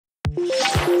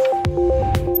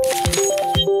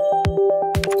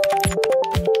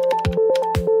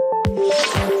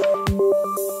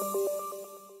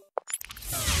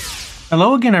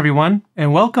Hello again everyone,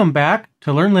 and welcome back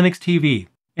to Learn Linux TV.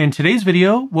 In today's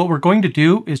video, what we're going to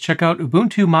do is check out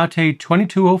Ubuntu MATE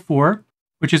 2204,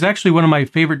 which is actually one of my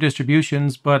favorite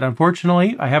distributions, but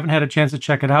unfortunately I haven't had a chance to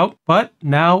check it out. But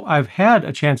now I've had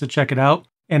a chance to check it out,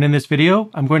 and in this video,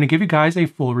 I'm going to give you guys a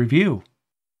full review.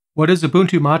 What is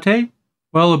Ubuntu MATE?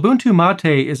 Well, Ubuntu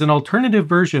MATE is an alternative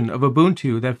version of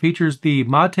Ubuntu that features the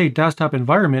MATE desktop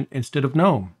environment instead of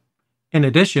GNOME. In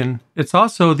addition, it's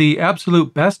also the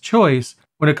absolute best choice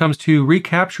when it comes to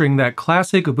recapturing that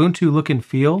classic Ubuntu look and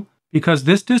feel, because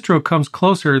this distro comes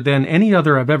closer than any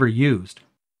other I've ever used.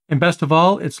 And best of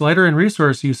all, it's lighter in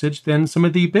resource usage than some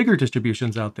of the bigger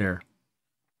distributions out there.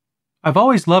 I've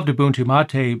always loved Ubuntu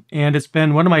MATE, and it's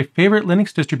been one of my favorite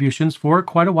Linux distributions for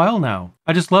quite a while now.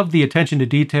 I just love the attention to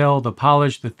detail, the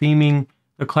polish, the theming,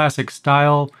 the classic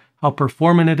style, how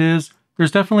performant it is.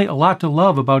 There's definitely a lot to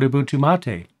love about Ubuntu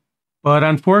MATE. But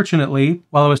unfortunately,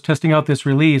 while I was testing out this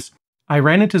release, I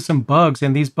ran into some bugs,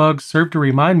 and these bugs served to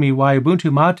remind me why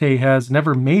Ubuntu MATE has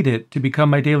never made it to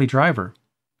become my daily driver.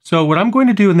 So what I'm going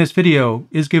to do in this video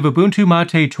is give Ubuntu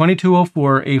MATE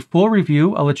 2204 a full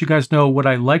review. I'll let you guys know what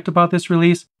I liked about this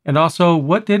release, and also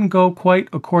what didn't go quite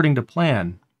according to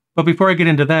plan. But before I get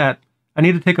into that, I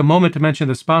need to take a moment to mention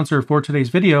the sponsor for today's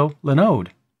video, Linode.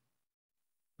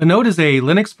 Linode is a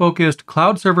Linux-focused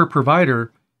cloud server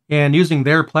provider, and using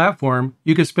their platform,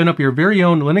 you can spin up your very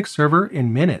own Linux server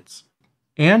in minutes.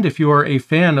 And if you are a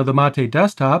fan of the MATE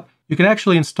desktop, you can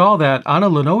actually install that on a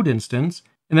Linode instance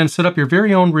and then set up your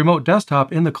very own remote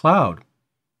desktop in the cloud.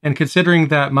 And considering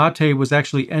that MATE was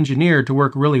actually engineered to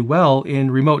work really well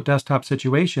in remote desktop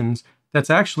situations, that's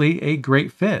actually a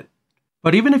great fit.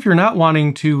 But even if you're not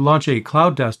wanting to launch a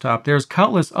cloud desktop, there's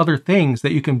countless other things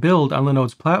that you can build on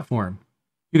Linode's platform.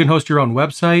 You can host your own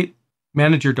website,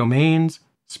 manage your domains,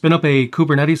 spin up a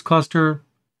Kubernetes cluster,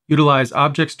 utilize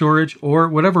object storage, or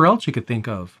whatever else you could think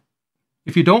of.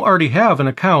 If you don't already have an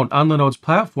account on Linode's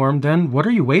platform, then what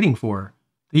are you waiting for?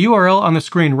 The URL on the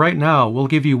screen right now will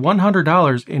give you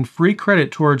 $100 in free credit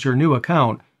towards your new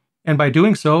account, and by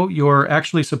doing so, you're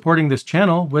actually supporting this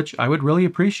channel, which I would really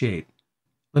appreciate.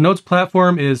 Linode's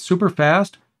platform is super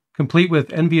fast, complete with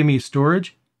NVMe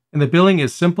storage, and the billing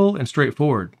is simple and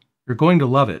straightforward. You're going to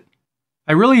love it.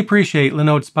 I really appreciate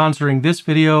Linode sponsoring this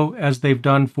video, as they've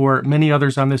done for many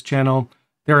others on this channel.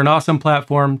 They're an awesome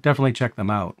platform, definitely check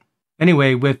them out.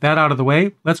 Anyway, with that out of the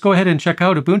way, let's go ahead and check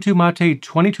out Ubuntu MATE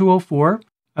 2204.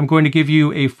 I'm going to give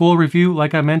you a full review,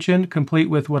 like I mentioned, complete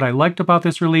with what I liked about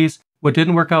this release, what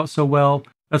didn't work out so well.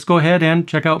 Let's go ahead and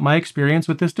check out my experience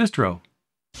with this distro.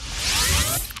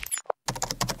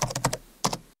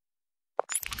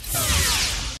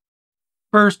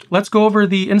 First, let's go over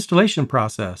the installation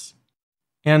process.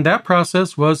 And that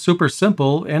process was super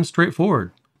simple and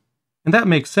straightforward. And that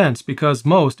makes sense because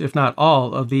most, if not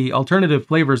all, of the alternative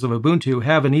flavors of Ubuntu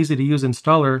have an easy-to-use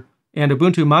installer, and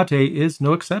Ubuntu MATE is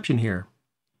no exception here.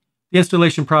 The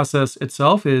installation process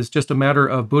itself is just a matter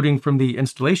of booting from the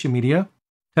installation media,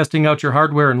 testing out your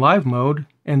hardware in live mode,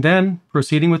 and then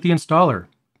proceeding with the installer.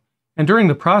 And during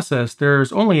the process,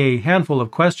 there's only a handful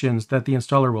of questions that the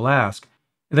installer will ask.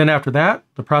 And then after that,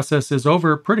 the process is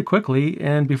over pretty quickly,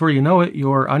 and before you know it,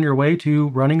 you're on your way to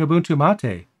running Ubuntu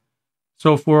MATE.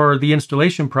 So for the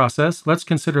installation process, let's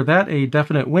consider that a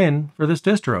definite win for this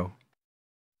distro.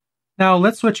 Now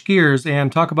let's switch gears and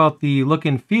talk about the look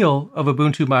and feel of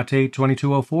Ubuntu MATE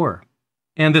 2204.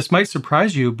 And this might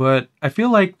surprise you, but I feel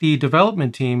like the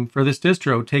development team for this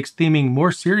distro takes theming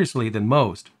more seriously than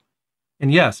most.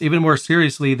 And yes, even more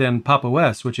seriously than Pop!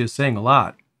 OS, which is saying a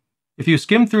lot. If you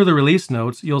skim through the release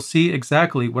notes, you'll see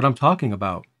exactly what I'm talking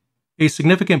about. A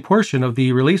significant portion of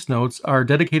the release notes are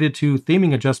dedicated to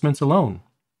theming adjustments alone.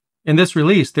 In this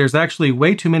release, there's actually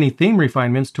way too many theme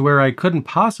refinements to where I couldn't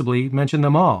possibly mention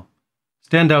them all.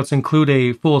 Standouts include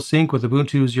a full sync with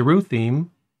Ubuntu's Yaru theme,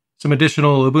 some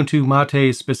additional Ubuntu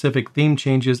MATE specific theme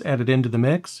changes added into the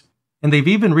mix, and they've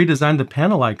even redesigned the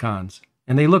panel icons,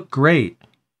 and they look great.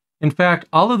 In fact,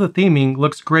 all of the theming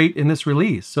looks great in this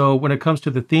release, so when it comes to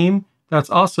the theme, that's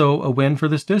also a win for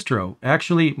this distro,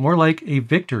 actually more like a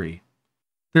victory.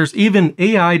 There's even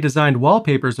AI-designed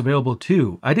wallpapers available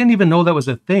too. I didn't even know that was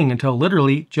a thing until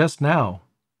literally just now.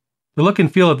 The look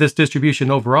and feel of this distribution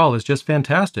overall is just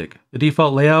fantastic. The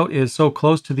default layout is so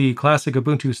close to the classic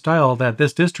Ubuntu style that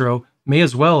this distro may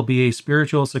as well be a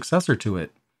spiritual successor to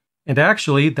it. And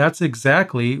actually, that's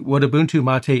exactly what Ubuntu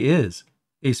MATE is.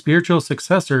 A spiritual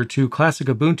successor to classic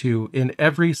Ubuntu in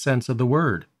every sense of the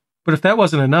word. But if that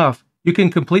wasn't enough, you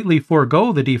can completely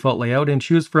forego the default layout and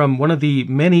choose from one of the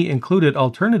many included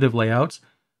alternative layouts,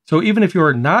 so even if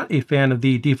you're not a fan of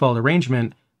the default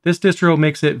arrangement, this distro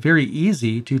makes it very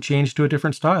easy to change to a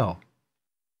different style.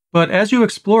 But as you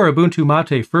explore Ubuntu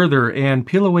Mate further and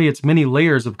peel away its many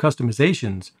layers of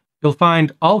customizations, you'll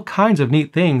find all kinds of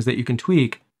neat things that you can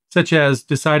tweak, such as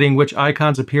deciding which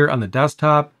icons appear on the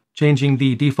desktop, changing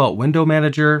the default window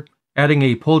manager, adding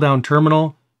a pull-down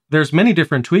terminal. There's many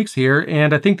different tweaks here,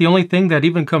 and I think the only thing that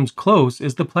even comes close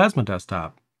is the Plasma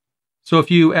desktop. So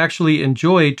if you actually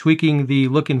enjoy tweaking the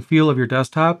look and feel of your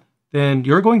desktop, then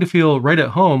you're going to feel right at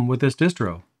home with this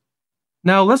distro.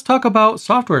 Now let's talk about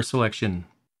software selection.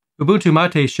 Ubuntu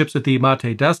Mate ships with the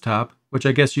Mate desktop, which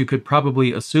I guess you could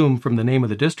probably assume from the name of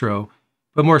the distro,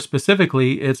 but more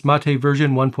specifically, it's Mate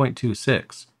version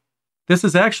 1.26. This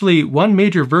is actually one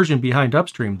major version behind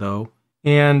upstream though,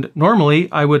 and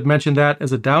normally I would mention that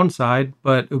as a downside,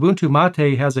 but Ubuntu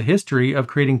Mate has a history of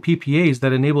creating PPAs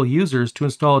that enable users to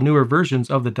install newer versions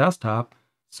of the desktop,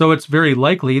 so it's very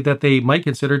likely that they might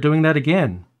consider doing that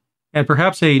again. And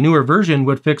perhaps a newer version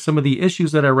would fix some of the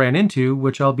issues that I ran into,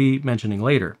 which I'll be mentioning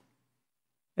later.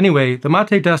 Anyway, the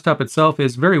Mate desktop itself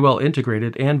is very well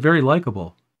integrated and very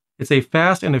likable. It's a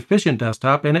fast and efficient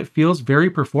desktop, and it feels very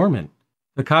performant.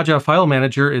 The Kaja file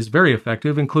manager is very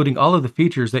effective, including all of the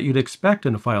features that you'd expect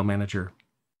in a file manager.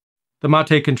 The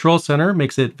Mate Control Center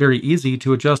makes it very easy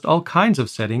to adjust all kinds of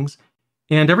settings,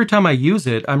 and every time I use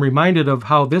it, I'm reminded of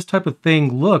how this type of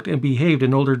thing looked and behaved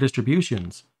in older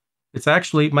distributions. It's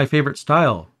actually my favorite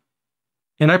style.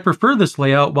 And I prefer this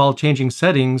layout while changing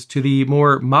settings to the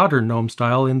more modern GNOME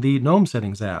style in the GNOME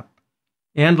Settings app.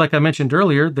 And like I mentioned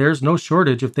earlier, there's no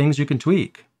shortage of things you can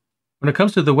tweak. When it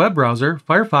comes to the web browser,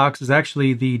 Firefox is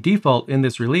actually the default in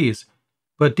this release,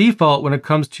 but default when it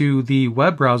comes to the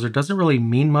web browser doesn't really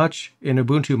mean much in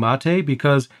Ubuntu Mate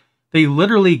because they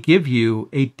literally give you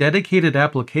a dedicated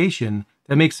application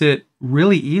that makes it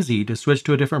really easy to switch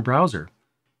to a different browser.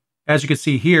 As you can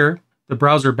see here, the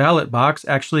browser ballot box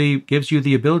actually gives you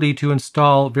the ability to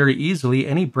install very easily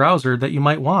any browser that you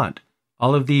might want.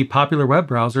 All of the popular web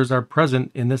browsers are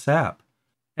present in this app.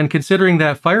 And considering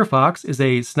that Firefox is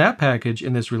a snap package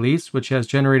in this release, which has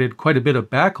generated quite a bit of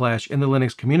backlash in the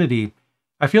Linux community,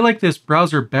 I feel like this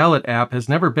browser ballot app has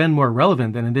never been more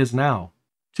relevant than it is now.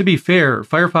 To be fair,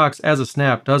 Firefox as a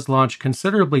snap does launch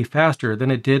considerably faster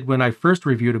than it did when I first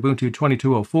reviewed Ubuntu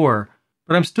 22.04,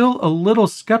 but I'm still a little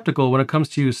skeptical when it comes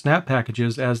to snap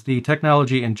packages, as the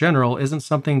technology in general isn't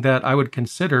something that I would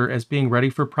consider as being ready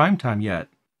for prime time yet.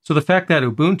 So the fact that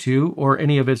Ubuntu, or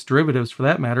any of its derivatives for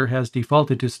that matter, has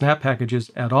defaulted to snap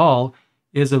packages at all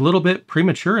is a little bit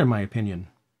premature in my opinion.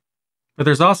 But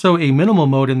there's also a minimal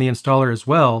mode in the installer as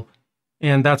well,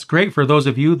 and that's great for those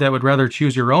of you that would rather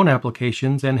choose your own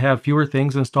applications and have fewer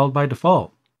things installed by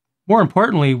default. More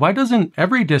importantly, why doesn't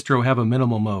every distro have a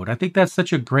minimal mode? I think that's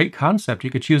such a great concept. You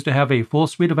could choose to have a full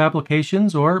suite of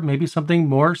applications or maybe something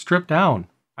more stripped down.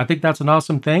 I think that's an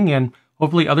awesome thing, and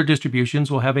hopefully other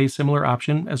distributions will have a similar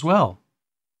option as well.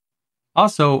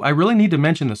 Also, I really need to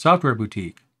mention the Software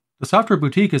Boutique. The Software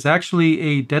Boutique is actually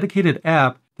a dedicated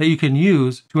app that you can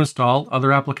use to install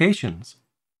other applications.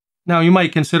 Now, you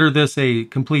might consider this a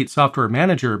complete software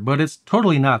manager, but it's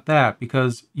totally not that,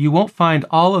 because you won't find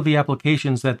all of the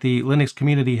applications that the Linux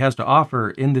community has to offer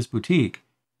in this boutique.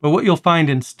 But what you'll find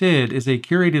instead is a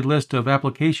curated list of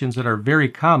applications that are very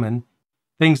common,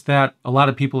 things that a lot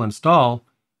of people install,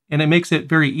 and it makes it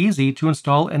very easy to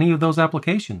install any of those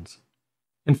applications.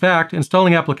 In fact,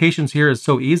 installing applications here is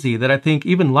so easy that I think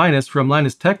even Linus from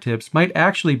Linus Tech Tips might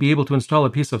actually be able to install a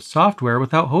piece of software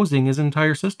without hosing his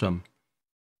entire system.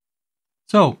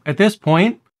 So, at this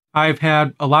point, I've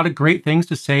had a lot of great things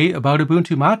to say about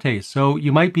Ubuntu Mate, so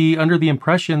you might be under the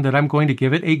impression that I'm going to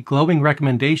give it a glowing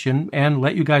recommendation and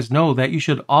let you guys know that you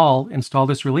should all install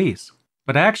this release.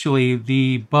 But actually,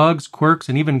 the bugs, quirks,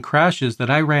 and even crashes that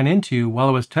I ran into while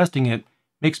I was testing it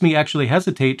makes me actually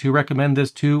hesitate to recommend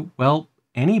this to, well,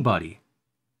 anybody.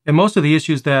 And most of the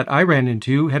issues that I ran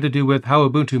into had to do with how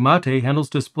Ubuntu Mate handles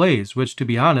displays, which, to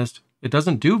be honest, it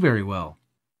doesn't do very well.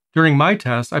 During my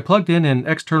test, I plugged in an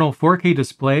external 4K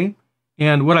display,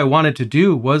 and what I wanted to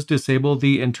do was disable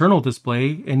the internal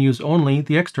display and use only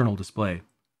the external display.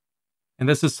 And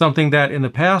this is something that in the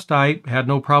past I had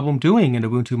no problem doing in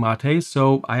Ubuntu Mate,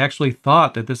 so I actually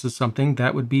thought that this is something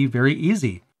that would be very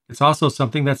easy. It's also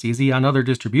something that's easy on other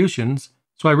distributions,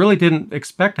 so I really didn't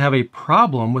expect to have a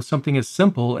problem with something as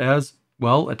simple as,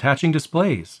 well, attaching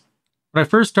displays. When I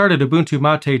first started Ubuntu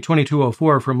Mate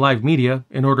 22.04 from Live Media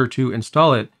in order to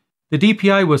install it, the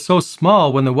DPI was so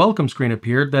small when the welcome screen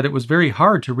appeared that it was very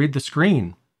hard to read the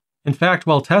screen. In fact,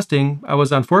 while testing, I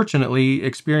was unfortunately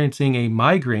experiencing a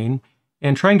migraine,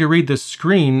 and trying to read the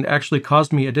screen actually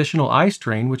caused me additional eye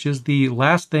strain, which is the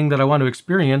last thing that I want to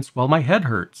experience while my head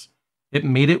hurts. It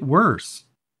made it worse.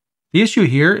 The issue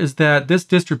here is that this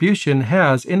distribution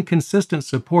has inconsistent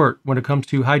support when it comes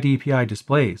to high DPI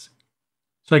displays.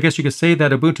 So I guess you could say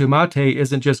that Ubuntu MATE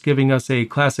isn't just giving us a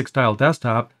classic style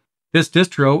desktop. This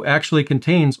distro actually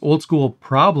contains old school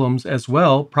problems as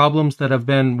well, problems that have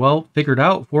been, well, figured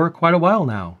out for quite a while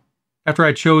now. After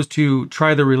I chose to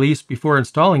try the release before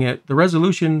installing it, the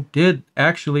resolution did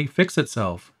actually fix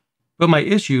itself. But my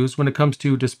issues when it comes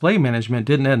to display management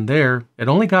didn't end there, it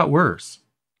only got worse.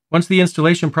 Once the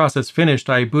installation process finished,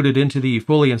 I booted into the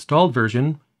fully installed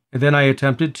version, and then I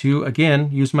attempted to, again,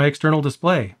 use my external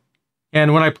display.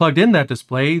 And when I plugged in that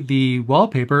display, the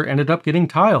wallpaper ended up getting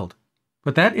tiled.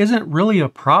 But that isn't really a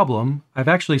problem. I've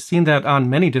actually seen that on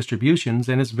many distributions,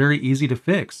 and it's very easy to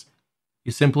fix.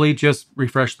 You simply just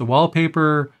refresh the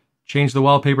wallpaper, change the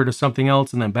wallpaper to something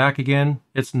else, and then back again.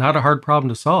 It's not a hard problem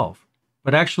to solve.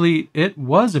 But actually, it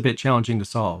was a bit challenging to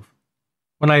solve.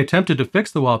 When I attempted to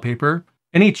fix the wallpaper,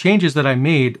 any changes that I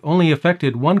made only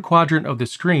affected one quadrant of the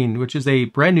screen, which is a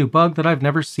brand new bug that I've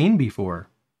never seen before.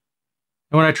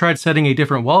 And when I tried setting a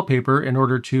different wallpaper in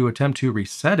order to attempt to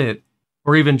reset it,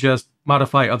 or even just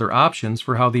modify other options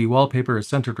for how the wallpaper is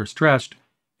centered or stretched,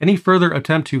 any further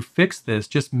attempt to fix this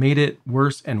just made it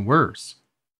worse and worse.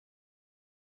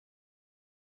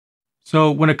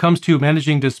 So when it comes to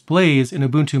managing displays in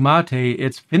Ubuntu MATE,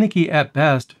 it's finicky at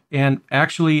best, and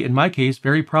actually, in my case,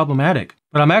 very problematic.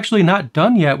 But I'm actually not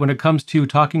done yet when it comes to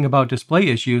talking about display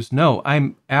issues. No,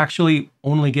 I'm actually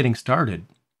only getting started.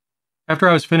 After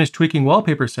I was finished tweaking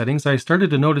wallpaper settings, I started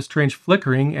to notice strange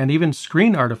flickering and even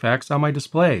screen artifacts on my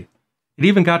display. It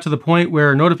even got to the point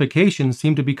where notifications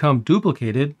seemed to become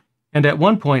duplicated, and at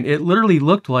one point it literally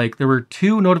looked like there were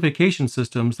two notification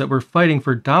systems that were fighting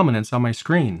for dominance on my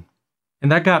screen. And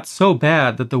that got so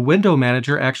bad that the window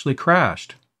manager actually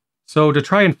crashed. So to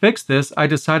try and fix this, I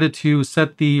decided to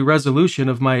set the resolution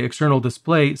of my external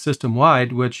display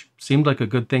system-wide, which seemed like a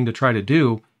good thing to try to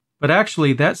do, but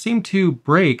actually that seemed to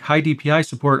break high DPI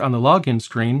support on the login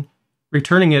screen,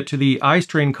 returning it to the eye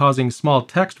strain causing small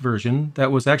text version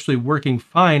that was actually working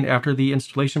fine after the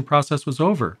installation process was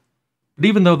over. But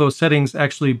even though those settings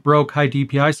actually broke high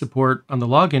DPI support on the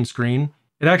login screen,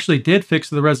 it actually did fix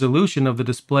the resolution of the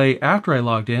display after I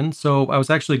logged in, so I was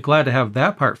actually glad to have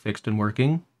that part fixed and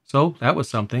working, so that was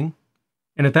something.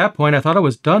 And at that point I thought I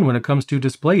was done when it comes to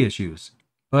display issues.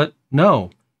 But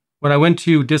no. When I went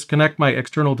to disconnect my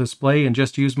external display and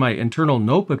just use my internal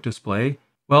notebook display,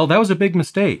 well, that was a big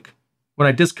mistake. When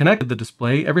I disconnected the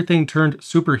display, everything turned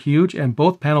super huge and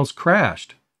both panels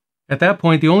crashed. At that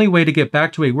point, the only way to get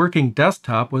back to a working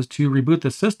desktop was to reboot the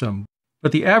system,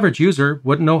 but the average user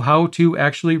wouldn't know how to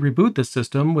actually reboot the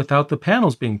system without the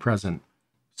panels being present.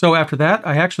 So after that,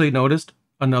 I actually noticed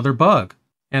another bug.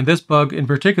 And this bug in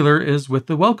particular is with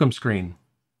the welcome screen.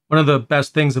 One of the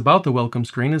best things about the welcome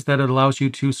screen is that it allows you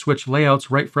to switch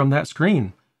layouts right from that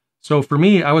screen. So for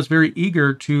me, I was very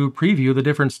eager to preview the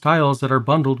different styles that are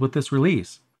bundled with this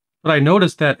release. But I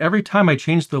noticed that every time I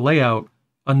changed the layout,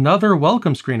 another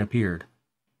welcome screen appeared.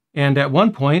 And at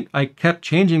one point, I kept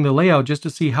changing the layout just to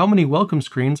see how many welcome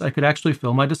screens I could actually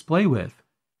fill my display with.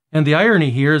 And the irony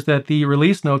here is that the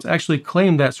release notes actually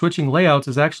claim that switching layouts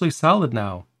is actually solid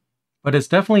now. But it's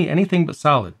definitely anything but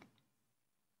solid.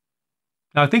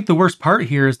 Now, I think the worst part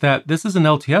here is that this is an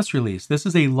LTS release. This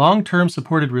is a long-term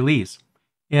supported release.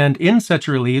 And in such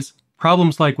a release,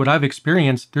 problems like what I've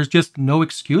experienced, there's just no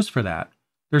excuse for that.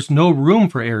 There's no room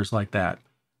for errors like that.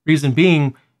 Reason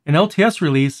being, an LTS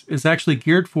release is actually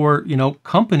geared for,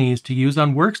 companies to use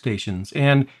on workstations.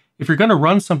 And if you're going to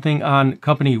run something on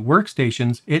company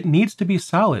workstations, it needs to be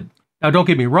solid. Now, don't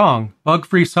get me wrong,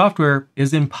 bug-free software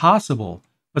is impossible.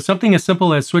 But something as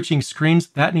simple as switching screens,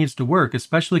 that needs to work,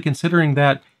 especially considering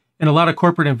that in a lot of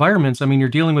corporate environments, you're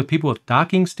dealing with people with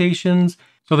docking stations.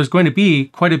 So there's going to be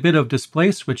quite a bit of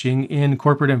display switching in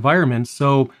corporate environments.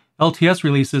 So LTS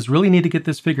releases really need to get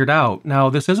this figured out. Now,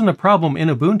 this isn't a problem in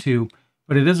Ubuntu,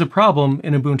 but it is a problem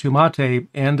in Ubuntu MATE,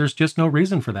 and there's just no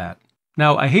reason for that.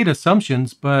 Now, I hate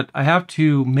assumptions, but I have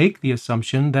to make the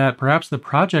assumption that perhaps the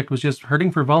project was just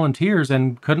hurting for volunteers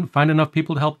and couldn't find enough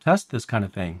people to help test this kind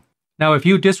of thing. Now, if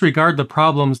you disregard the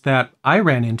problems that I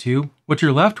ran into, what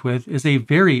you're left with is a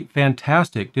very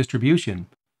fantastic distribution.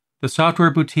 The software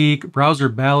boutique, browser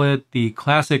ballot, the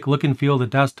classic look and feel of the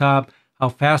desktop, how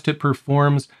fast it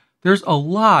performs, there's a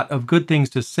lot of good things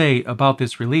to say about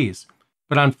this release.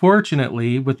 But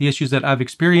unfortunately, with the issues that I've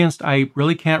experienced, I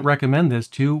really can't recommend this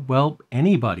to, well,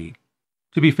 anybody.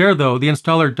 To be fair though, the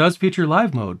installer does feature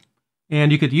live mode,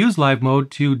 and you could use live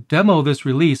mode to demo this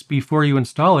release before you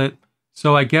install it.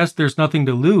 So I guess there's nothing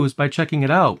to lose by checking it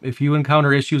out. If you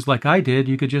encounter issues like I did,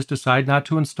 you could just decide not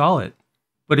to install it.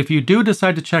 But if you do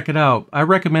decide to check it out, I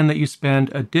recommend that you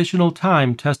spend additional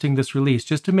time testing this release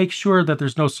just to make sure that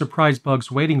there's no surprise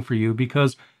bugs waiting for you,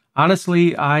 because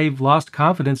honestly, I've lost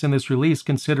confidence in this release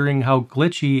considering how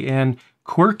glitchy and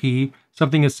quirky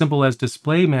something as simple as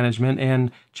display management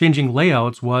and changing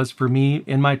layouts was for me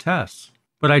in my tests.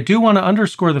 But I do want to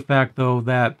underscore the fact, though,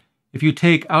 that if you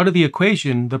take out of the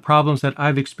equation the problems that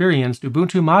I've experienced,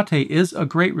 Ubuntu MATE is a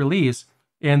great release,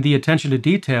 and the attention to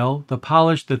detail, the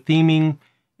polish, the theming,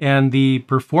 and the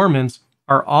performance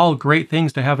are all great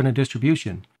things to have in a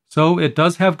distribution. So it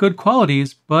does have good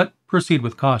qualities, but proceed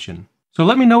with caution. So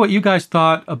let me know what you guys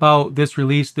thought about this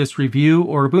release, this review,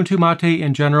 or Ubuntu MATE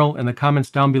in general in the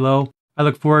comments down below. I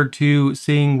look forward to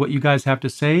seeing what you guys have to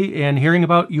say and hearing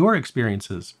about your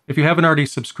experiences. If you haven't already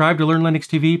subscribed to Learn Linux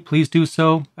TV, please do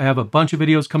so. I have a bunch of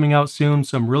videos coming out soon,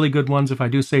 some really good ones if I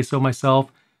do say so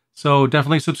myself. So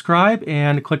definitely subscribe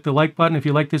and click the like button if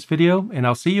you like this video, and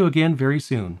I'll see you again very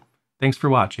soon. Thanks for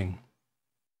watching.